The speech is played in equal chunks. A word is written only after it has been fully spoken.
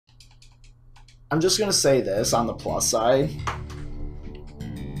I'm just gonna say this on the plus side.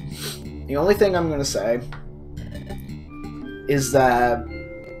 The only thing I'm gonna say is that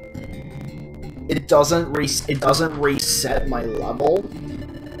it doesn't reset my level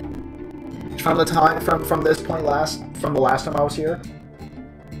from this point from the last time I was here.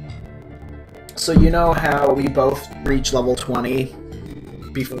 So you know how we both reached level 20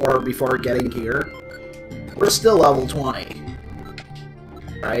 before getting here? We're still level 20.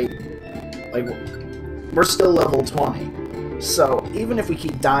 Right? Like, we're still level 20. So even if we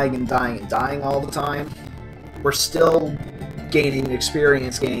keep dying and dying and dying all the time, we're still gaining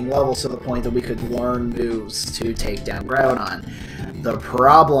experience, gaining levels to the point that we could learn moves to take down Groudon. The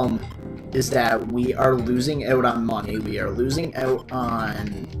problem is that we are losing out on money, we are losing out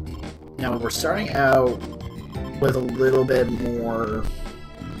on... Now, we're starting out with a little bit more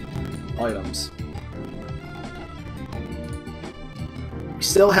items. We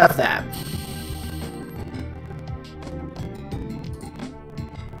still have that.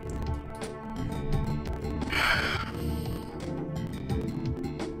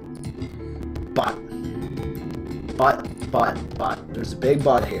 But, there's a big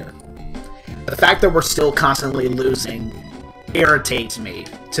but here. The fact that we're still constantly losing irritates me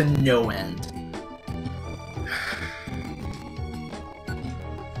to no end.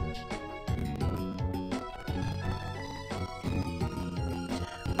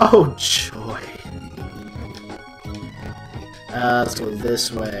 Oh, joy. Let's go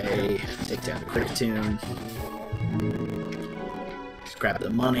this way. Take down the Kricketune. Grab the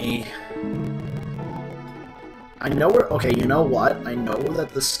money. I know we're... Okay, you know what? I know that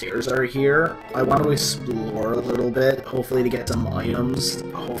the stairs are here. I want to explore a little bit, hopefully to get some items.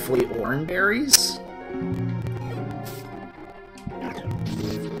 Hopefully orange berries?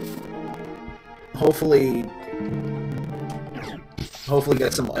 Hopefully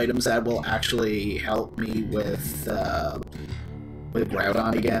get some items that will actually help me with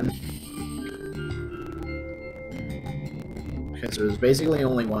Groudon again. Because there's basically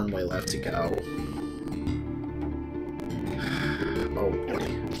only one way left to go. Oh boy.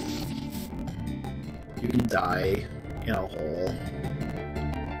 You can die in a hole.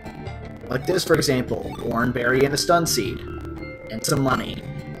 Like this, for example. Orange berry and a stun seed. And some money.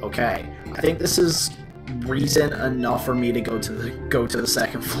 Okay. I think this is reason enough for me to go to the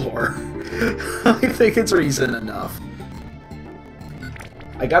second floor. I think it's reason enough.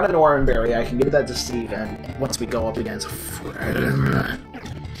 I got an orange berry. I can give that to Steven once we go up against Fred.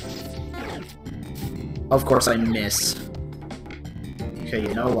 Of course I miss. Okay,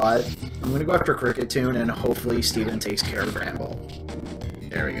 you know what? I'm gonna go after Kricketune and hopefully Steven takes care of Bramble.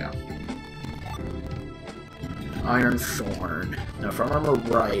 There we go. Iron Thorn. Now, if I remember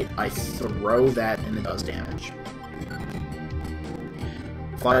right, I throw that and it does damage.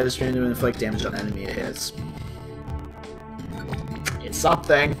 Fly is trained to inflict damage on enemy it hits. It's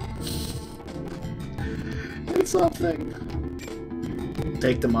something. It's something.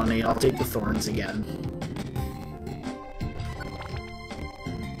 Take the money. I'll take the thorns again.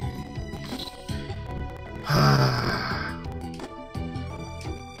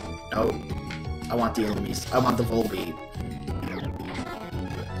 No. I want the enemies. I want the Volbeat.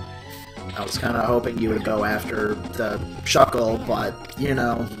 I was kind of hoping you would go after the Shuckle, but, you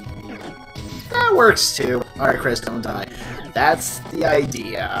know, that works too. Alright, Chris, don't die. That's the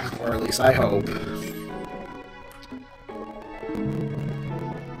idea, or at least I hope.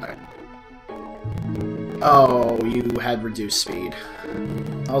 Right. Oh, you had reduced speed.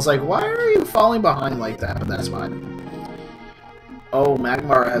 I was like, why are you falling behind like that? But that's fine. Oh,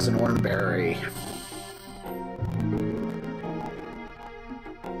 Magmar has an orange berry.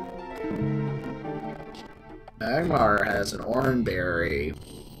 Magmar has an orange berry.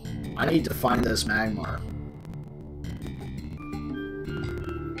 I need to find this Magmar.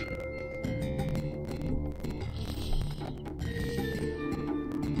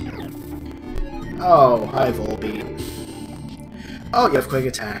 Oh, hi Volbeat. Oh, you have Quick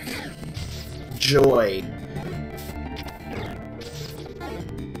Attack. Joy.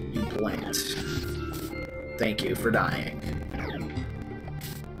 You blinked. Thank you for dying.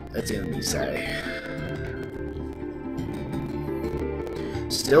 That's the end we say.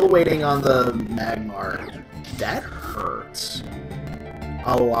 Still waiting on the Magmar. That hurts.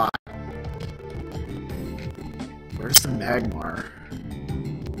 A lot. Where's the Magmar?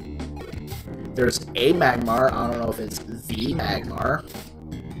 There's a Magmar. I don't know if it's the Magmar.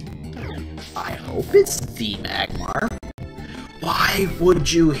 I hope it's the Magmar. Why would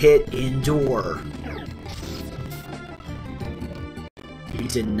you hit indoor? You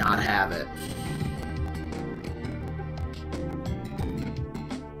did not have it.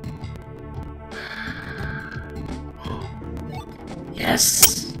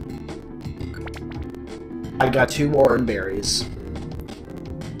 Yes! I got 2 orange berries.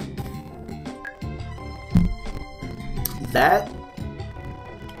 That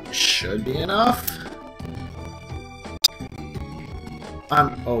should be enough.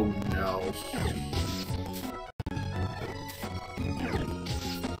 Oh no.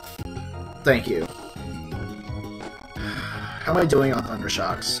 Thank you. How am I doing on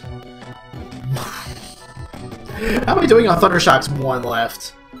Thundershocks? How am I doing on Thundershocks? 1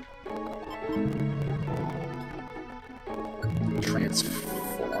 left.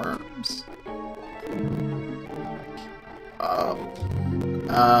 Transforms.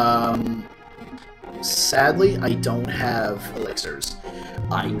 Sadly, I don't have elixirs.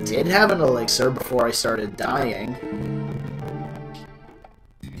 I did have an elixir before I started dying.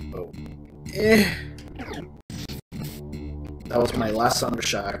 Oh. That was my last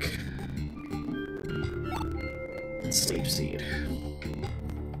Thundershock. Save seed.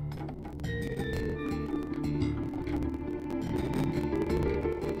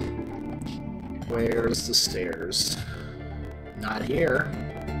 Where's the stairs? Not here.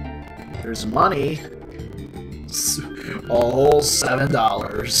 There's money. A whole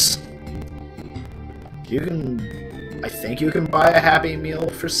 $7. You can... I think you can buy a Happy Meal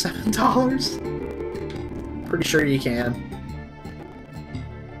for $7? Pretty sure you can.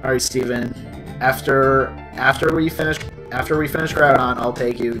 Alright, Steven. After we finish Groudon, I'll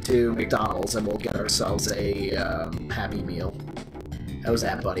take you to McDonald's and we'll get ourselves a Happy Meal. How's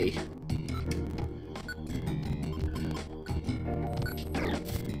that, buddy?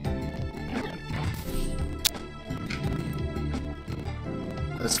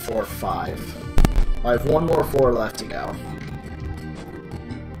 That's 4 or 5. I have 1 more 4 left to go.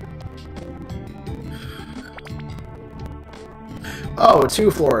 Oh,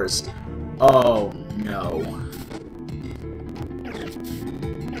 2 floors. Oh, no.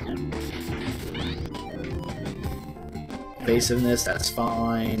 Evasiveness, that's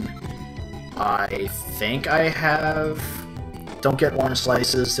fine. I think I have... Don't get orange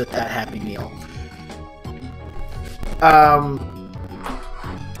slices at that Happy Meal.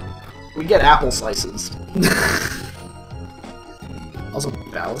 We get apple slices. Also,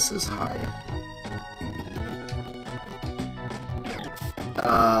 Ballas is high.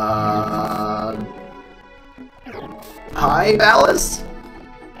 Hi, Ballas?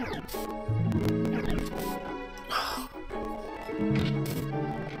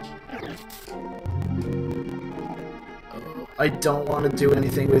 I don't want to do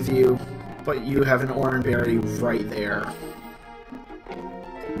anything with you, but you have an orange berry right there.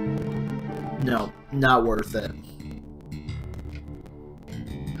 No, not worth it.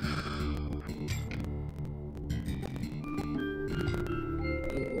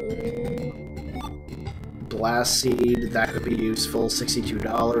 Blast Seed, that could be useful.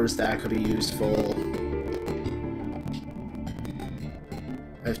 $62, that could be useful.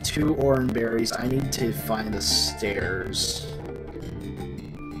 I have 2 orange berries. I need to find the stairs.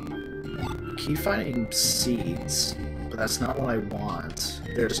 I keep finding seeds, but that's not what I want.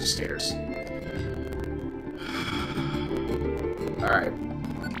 There's the stairs. Alright.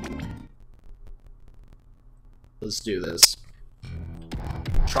 Let's do this.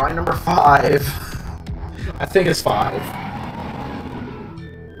 Try number 5. I think it's 5.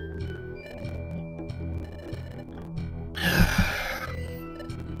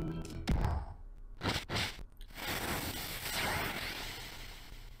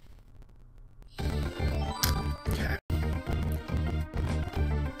 Okay.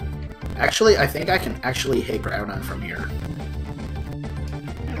 Actually, I think I can actually hit Groudon from here.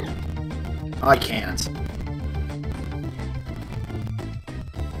 I can't.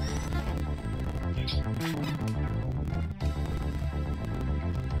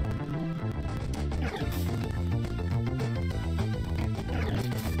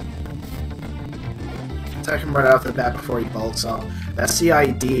 Attack him right off the bat before he bolts up. That's the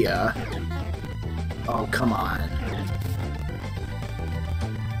idea. Oh, come on.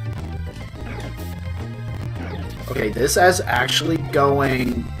 Okay, this is actually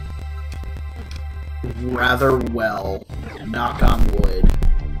going rather well. Knock on wood.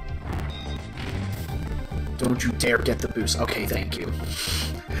 Don't you dare get the boost. Okay, thank you.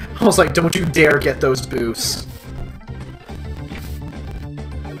 I was like, don't you dare get those boosts.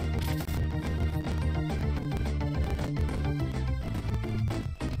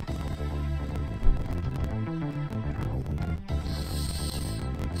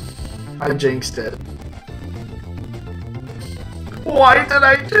 I jinxed it. Why did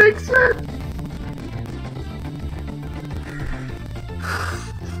I jinx it?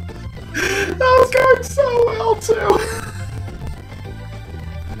 That was going so well, too.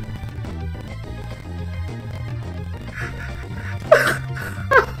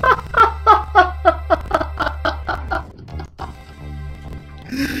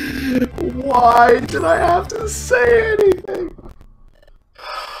 Why did I have to say anything?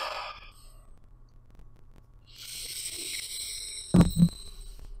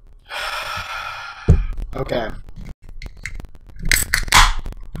 Okay.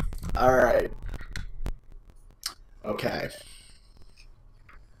 Alright. Okay.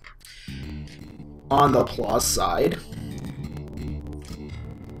 On the plus side,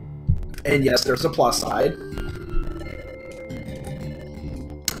 and yes, there's a plus side,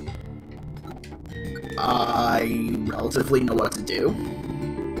 I relatively know what to do.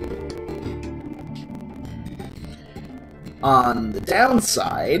 On the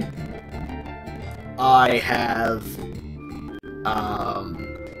downside, I have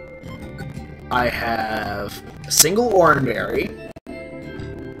a single Oranberry.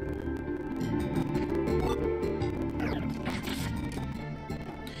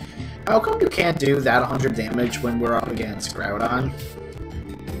 How come you can't do that 100 damage when we're up against Groudon,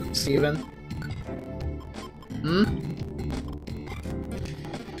 Steven? Hmm?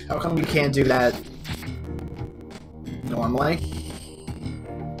 How come you can't do that normally?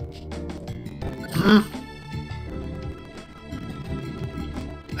 Hmm?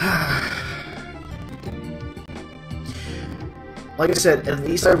 Like I said, at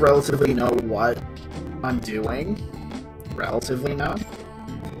least I relatively know what I'm doing. Relatively know.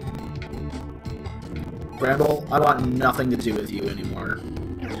 Bramble, I want nothing to do with you anymore.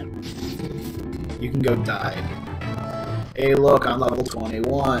 You can go die. Hey look, I'm level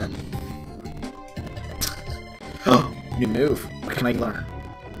 21. Oh, new move. What can I learn?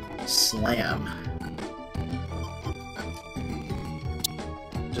 Slam.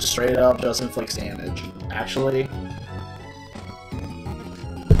 Just straight up just inflicts damage. Actually,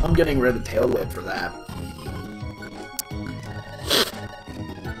 I'm getting rid of Tail Whip for that.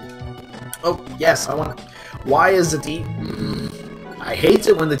 Oh, yes, I want... Why is the I hate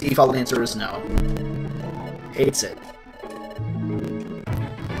it when the default answer is no. Hates it.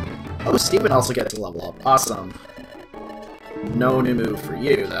 Oh, Steven also gets to level up. Awesome. No new move for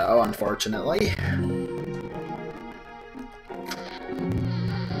you, though, unfortunately.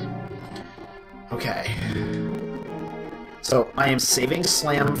 Okay. So, I am saving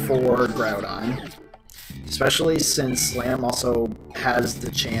Slam for Groudon. Especially since Slam also has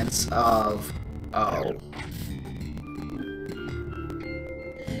the chance of... Oh.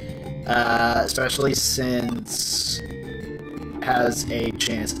 Especially since has a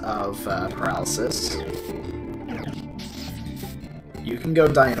chance of paralysis. You can go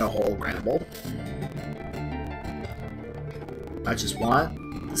die in a hole, Ramble. I just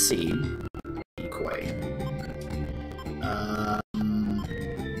want the seed. Decoy.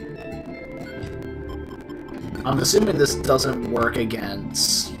 I'm assuming this doesn't work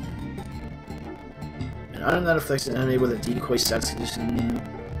against an item that affects an enemy with a decoy status condition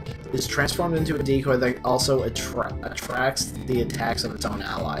is transformed into a decoy that also attracts the attacks of its own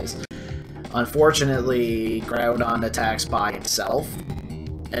allies. Unfortunately, Groudon attacks by himself,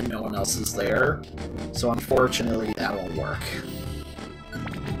 and no one else is there, so unfortunately that won't work.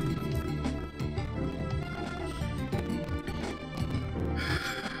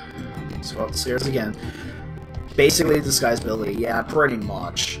 So up the stairs again. Basically, disguise ability, yeah, pretty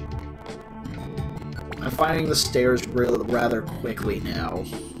much. I'm finding the stairs rather quickly now.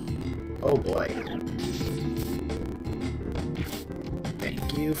 Oh boy.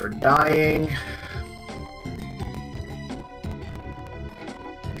 Thank you for dying.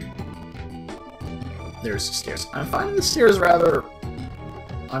 There's the stairs. I'm finding the stairs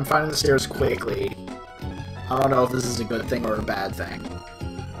quickly. I don't know if this is a good thing or a bad thing.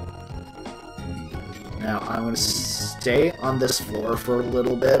 Now, I'm going to stay on this floor for a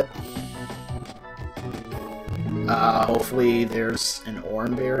little bit. Hopefully there's an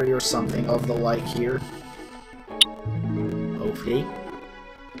Oranberry or something of the like here. Hopefully.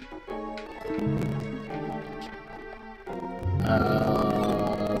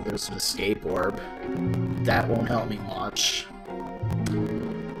 There's an escape orb. That won't help me much.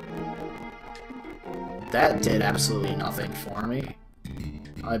 That did absolutely nothing for me.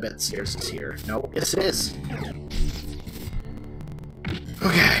 I bet the stairs is here. Nope, yes it is.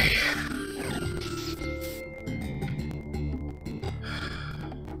 Okay.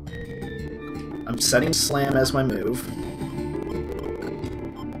 I'm setting Slam as my move.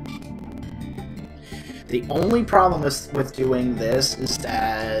 The only problem with doing this is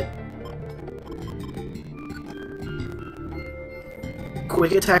that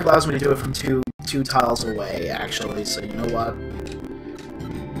Quick Attack allows me to do it from two tiles away, actually, so you know what?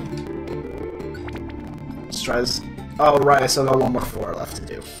 Let's try this. Oh, right, I still got one more floor left to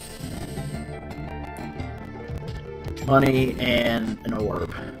do. Honey and an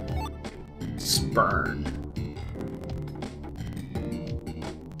orb. Spurn.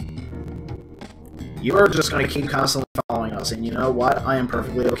 You are just going to keep constantly following us, and you know what? I am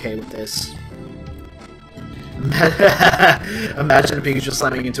perfectly okay with this. Imagine a Pikachu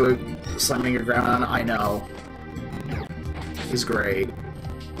slamming your ground on. I know. He's great.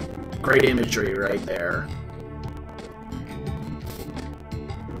 Great imagery right there.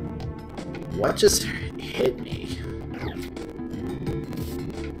 What just hit me?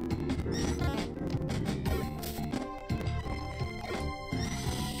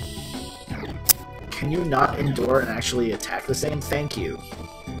 Can you not endure and actually attack the same? Thank you.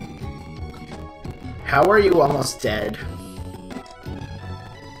 How are you almost dead?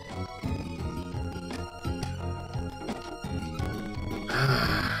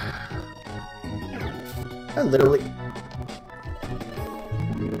 I literally...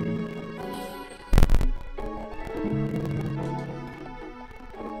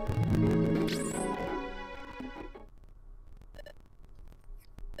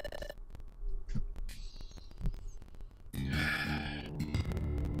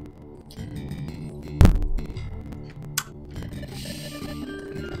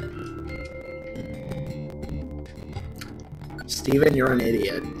 Steven, you're an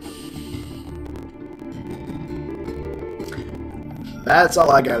idiot. That's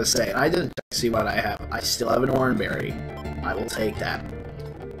all I gotta say. I didn't see what I have. I still have an Oranberry. I will take that.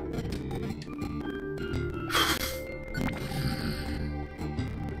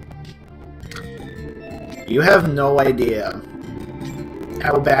 You have no idea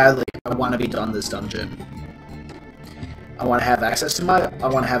how badly I want to be done this dungeon. I want to have access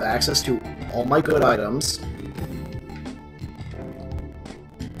to all my good items.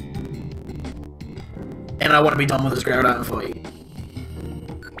 And I want to be done with this Groudon fight.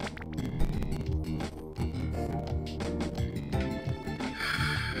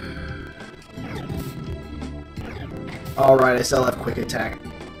 Alright, I still have Quick Attack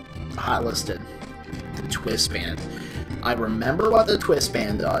hot listed. The Twist Band. I remember what the Twist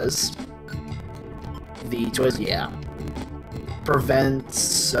Band does. The Twist, yeah.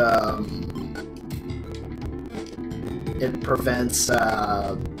 Prevents, it prevents,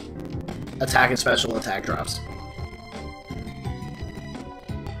 attack and special attack drops.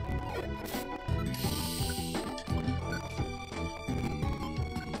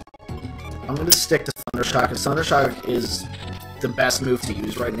 I'm gonna stick to Thundershock, because Thundershock is the best move to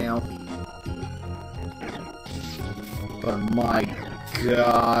use right now. But my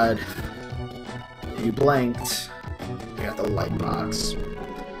god. You blinked. I got the light box.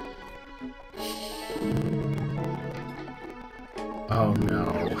 Oh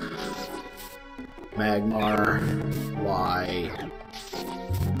no. Magmar. Why?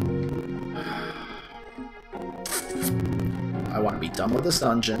 I want to be done with this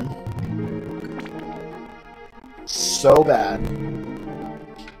dungeon. So bad.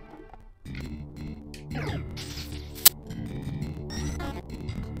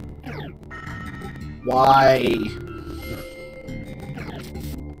 Why?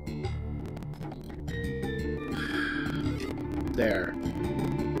 There.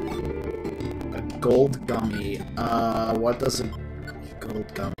 A gold gummy. What does a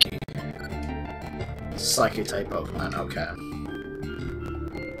gold gummy? Psychic type Pokemon, okay.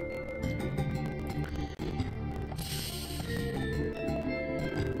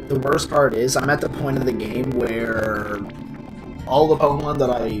 The worst part is, I'm at the point of the game where all the Pokemon that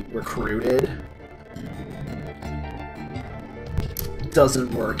I recruited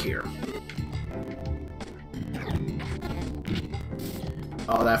doesn't work here.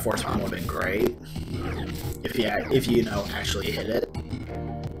 Oh, that Force Palm would have been great. If you know, actually hit it.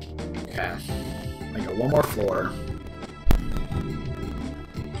 Okay. I got one more floor.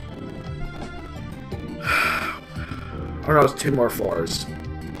 Oh no, it's two more floors.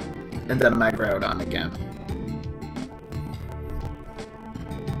 And then my Groudon again.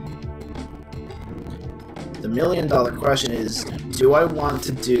 The million-dollar question is, do I want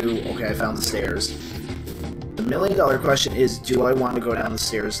to do... Okay, I found the stairs. The million-dollar question is, do I want to go down the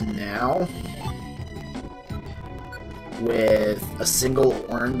stairs now? With a single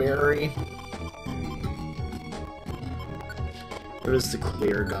Oranberry? What does the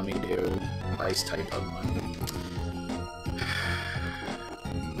clear gummy do? Ice type Pokemon.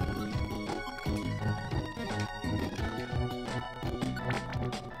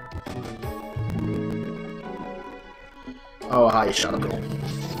 Oh, hi, Shuckle.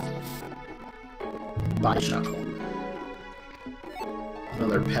 Bye, Shuckle.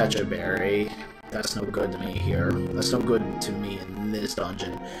 Another Pecha Berry. That's no good to me here. That's no good to me in this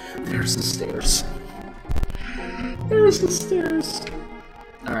dungeon. There's the stairs. There's the stairs.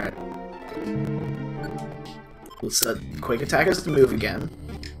 Alright. Let's set quick attack as to move again.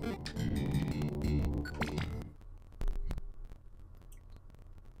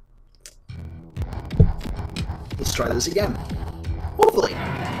 Let's try this again. Hopefully.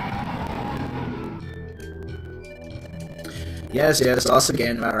 Yes, us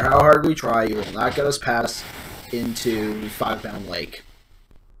again. No matter how hard we try, you will not get us past into 5-Pound Lake.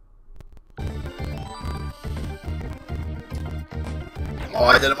 Oh,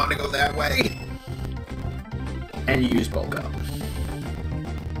 I didn't want to go that way. And you use bulk up.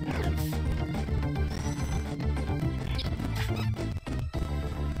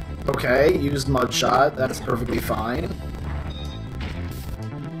 Okay, use Mud Shot. That's perfectly fine.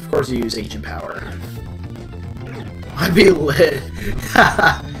 Of course, you use Ancient Power. I'd be lit.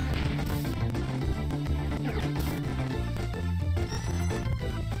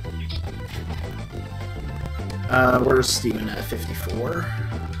 Where's Steven at 54?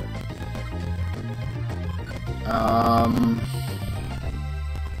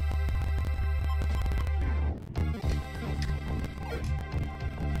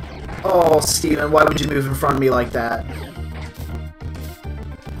 Oh, Steven, why would you move in front of me like that?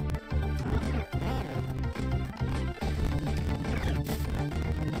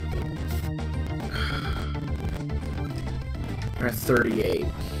 We're at 38.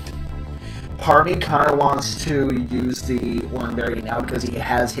 Part of me kind of wants to use the Oranberry now because he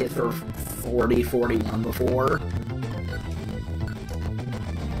has hit for 40, 41 before.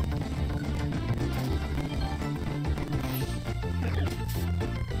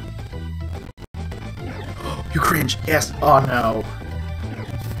 You cringe. Yes. Oh no.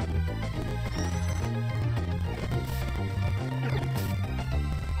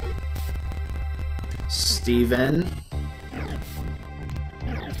 Steven.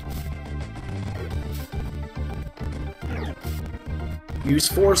 Use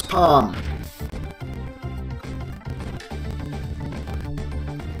Force Palm.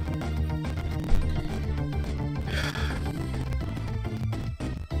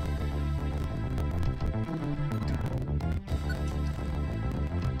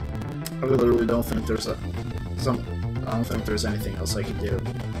 I literally don't think there's I don't think there's anything else I can do.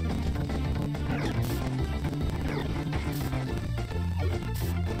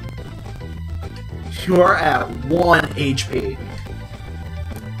 You are at 1 HP.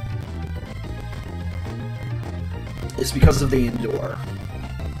 It's because of the Endure.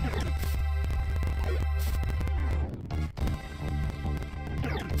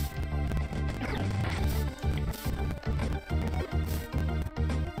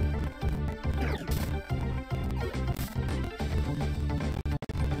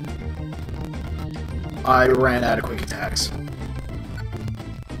 I ran out of quick attacks.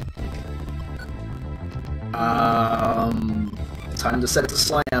 Time to set the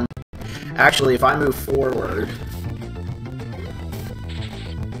slam. Actually, if I move forward...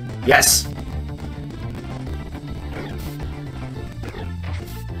 Yes!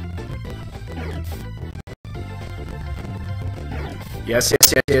 Yes,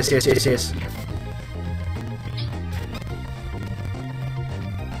 yes, yes, yes, yes, yes, yes.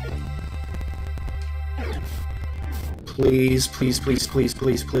 Please, please, please, please,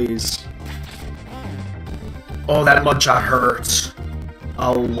 please, please. Oh, that mud shot hurts.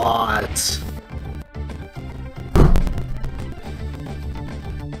 A lot.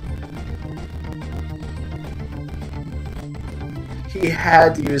 He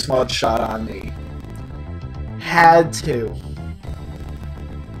had to use mud shot on me. Had to.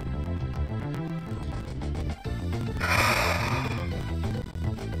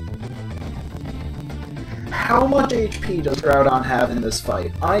 How much HP does Groudon have in this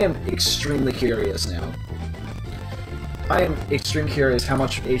fight? I am extremely curious now. I am extremely curious how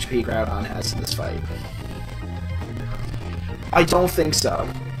much HP Groudon has in this fight. I don't think so.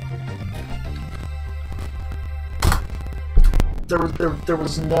 There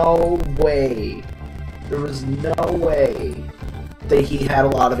was no way. There was no way that he had a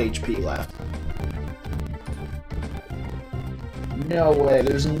lot of HP left. No way.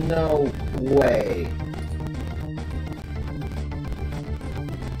 There's no way.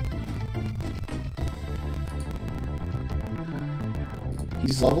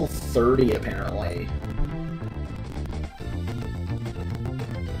 He's level 30, apparently.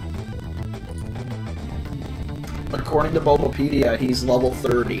 According to Bulbapedia, he's level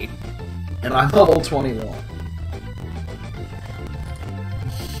 30. And I'm level 21.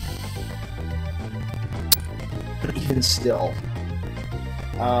 But even still.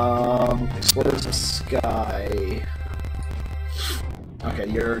 Explorers of Sky. Okay,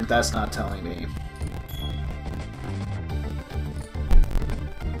 that's not telling me.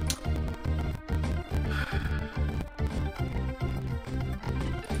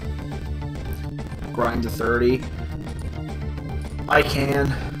 grind to 30. I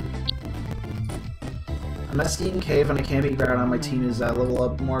can. I'm at Steam Cave and I can't beat Groudon. My team is at level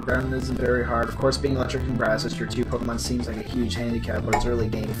up more. Groudon isn't very hard. Of course, being electric and grass as your two Pokemon seems like a huge handicap, but it's early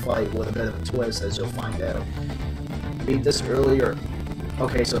game fight with a bit of a twist, as you'll find out. Beat this earlier.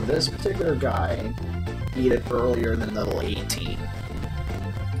 Okay, so this particular guy beat it earlier than level 18.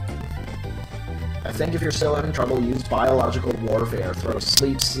 I think if you're still having trouble, use biological warfare. Throw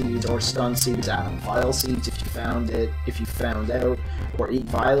sleep seeds or stun seeds at them. Vile seeds if you found out, or eat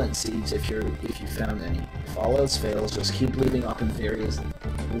violent seeds if you found any. If all else fails, just keep leaving up in various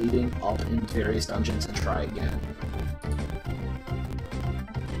dungeons and try again.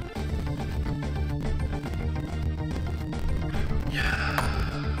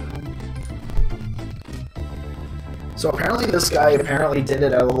 So apparently this guy did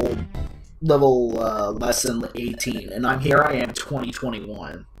it at a level less than 18, and here I am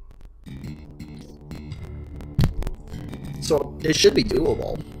 2021. So it should be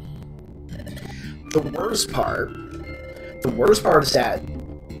doable. The worst part is that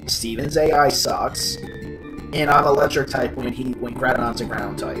Steven's AI sucks, and I'm electric type when Groudon's a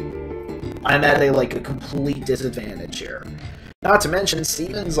ground type. I'm at a complete disadvantage here. Not to mention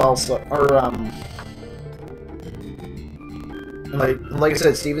Steven's also, like I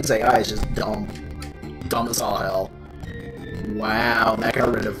said, Steven's AI is just dumb as all hell. Wow, that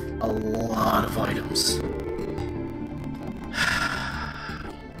got rid of a lot of items.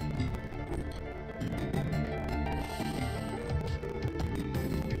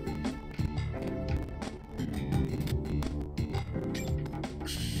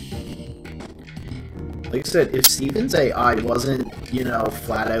 Like I said, if Steven's AI wasn't,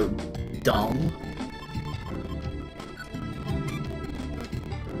 flat out dumb,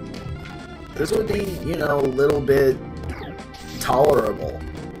 this would be, a little bit tolerable.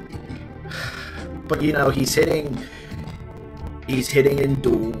 But, he's hitting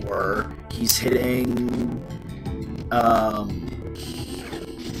Endure, he's hitting,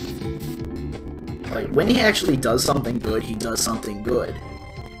 when he actually does something good, he does something good.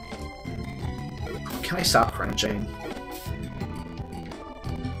 Can I stop crunching?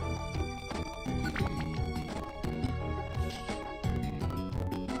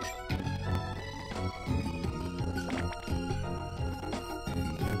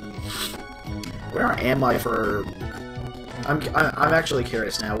 Where am I for... I'm actually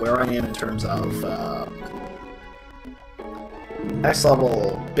curious now where I am in terms of next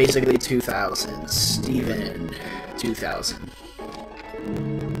level, basically 2000. Steven 2000.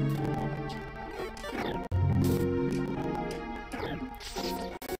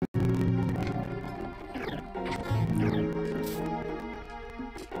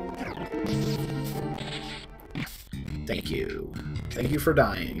 Thank you for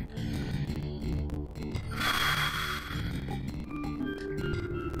dying.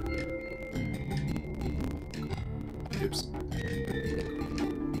 Oops.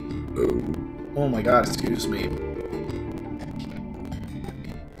 Oh my god, excuse me.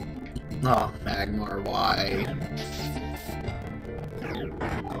 Oh, Magmar, why?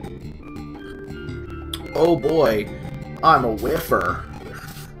 Oh boy, I'm a whiffer.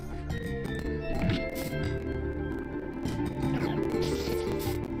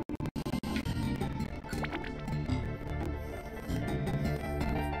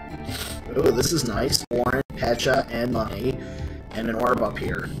 Oh, this is nice. Warren, Pecha, and money. And an orb up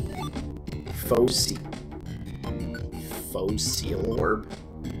here. Faux seal orb.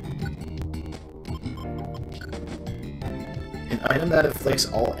 An item that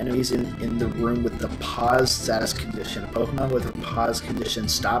afflicts all enemies in the room with the pause status condition. A Pokemon with a pause condition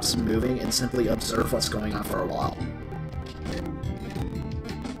stops moving and simply observe what's going on for a while.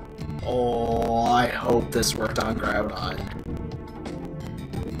 Oh, I hope this worked on Groudon.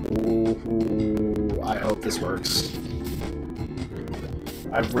 Ooh, I hope this works.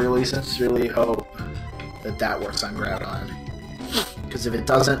 I really sincerely hope that that works on Groudon. Because if it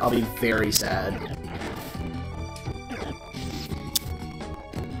doesn't, I'll be very sad.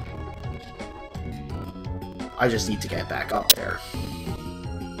 I just need to get back up there.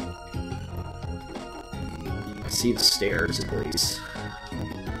 I see the stairs at least.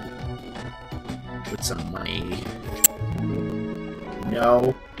 With some money.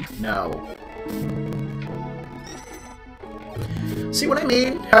 No. No. See what I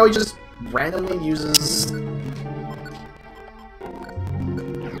mean? How he just randomly uses...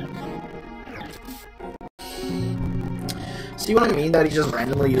 See what I mean? That he just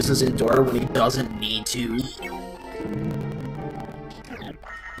randomly uses Endure when he doesn't need to?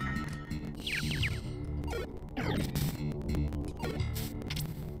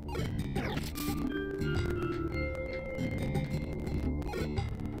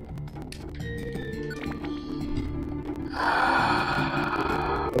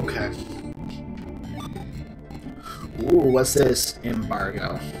 Okay. Ooh, what's this?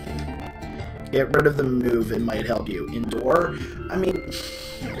 Embargo. Get rid of the move, it might help you. Endure? I mean...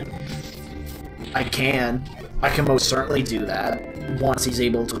 I can most certainly do that once he's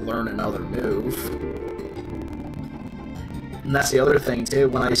able to learn another move. And that's the other thing too.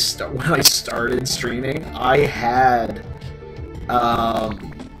 When I started streaming, I had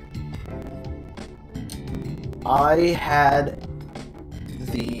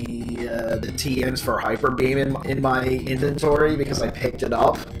the TMs for Hyper Beam in my inventory because I picked it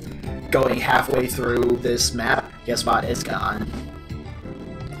up going halfway through this map. Guess what? It's gone.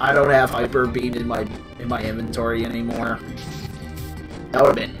 I don't have Hyper Beam in my inventory anymore. That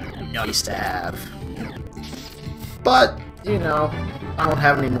would have been nice to have. But, you know, I don't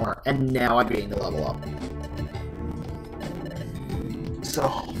have any more. And now I'm getting to level up. So...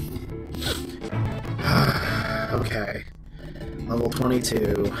 okay. Level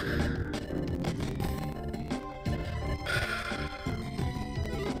 22.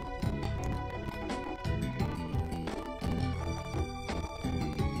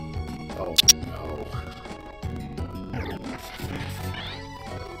 Oh, no.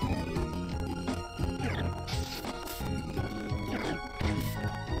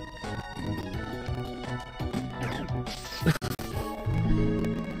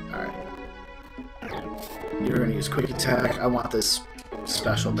 Alright. You're gonna use quick attack. I want this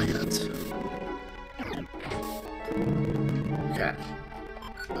special band. Okay.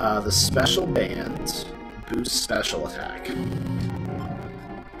 The special band boosts special attack.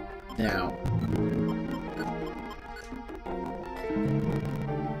 Now,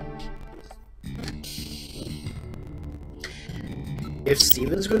 if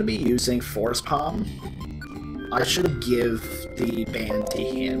Steven's going to be using Force Palm, I should give the band to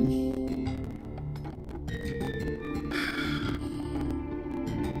him.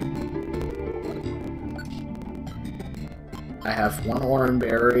 I have one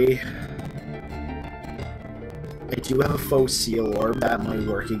Oranberry. I do have a faux seal orb that might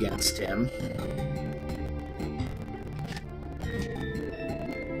work against him.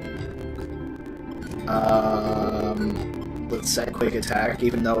 Let's set quick attack.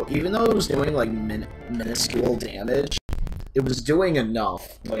 Even though it was doing like minuscule damage, it was doing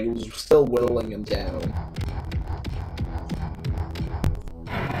enough. Like it was still whittling him down.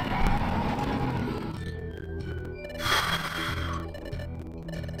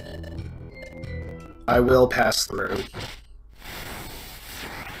 I will pass through.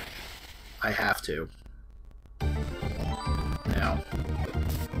 I have to. Now.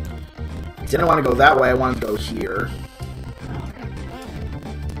 Didn't want to go that way, I wanted to go here.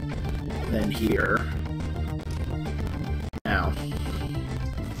 Then here. Now.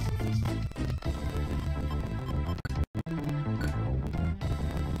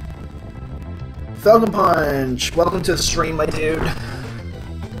 Falcon Punch! Welcome to the stream, my dude.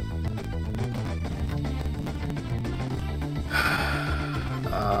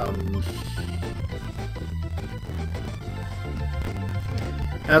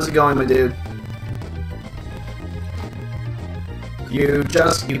 How's it going, my dude? You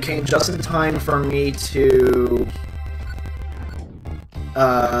came just in time for me to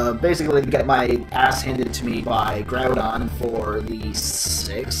basically get my ass handed to me by Groudon for the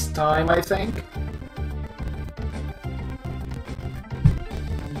 6th time, I think.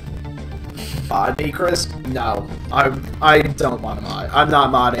 Mod me, Chris? No, I don't want to mod. I'm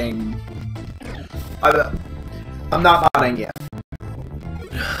not modding. I'm not modding yet.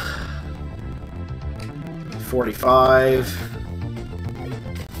 45.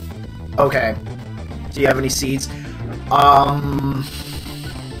 Okay. Do you have any seeds? I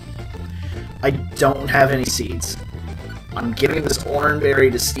don't have any seeds. I'm giving this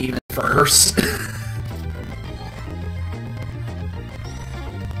Oranberry to Steven first.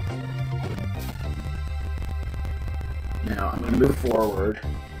 Now, I'm gonna move forward.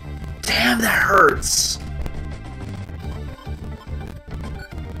 Damn, that hurts!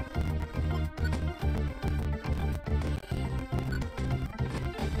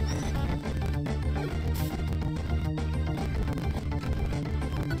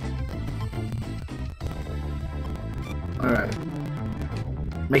 Alright.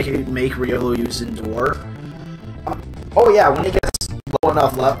 Make Riolu use Endure. Oh yeah, when he gets low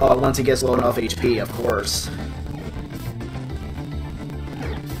enough once he gets low enough HP, of course.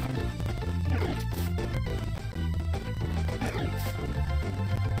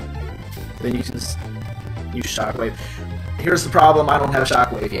 Then you can use Shockwave. Here's the problem, I don't have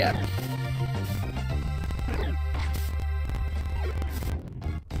Shockwave yet.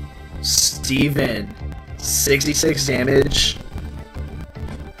 Steven, 66 damage.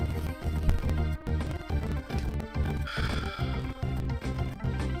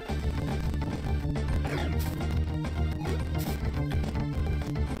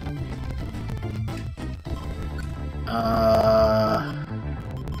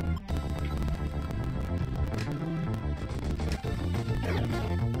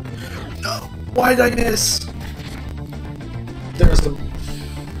 Why did I miss? There's the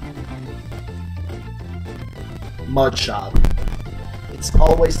mud shot. It's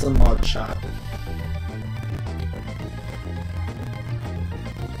always the mud shot.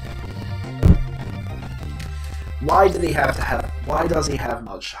 Why does he have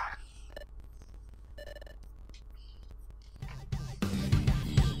mud shot?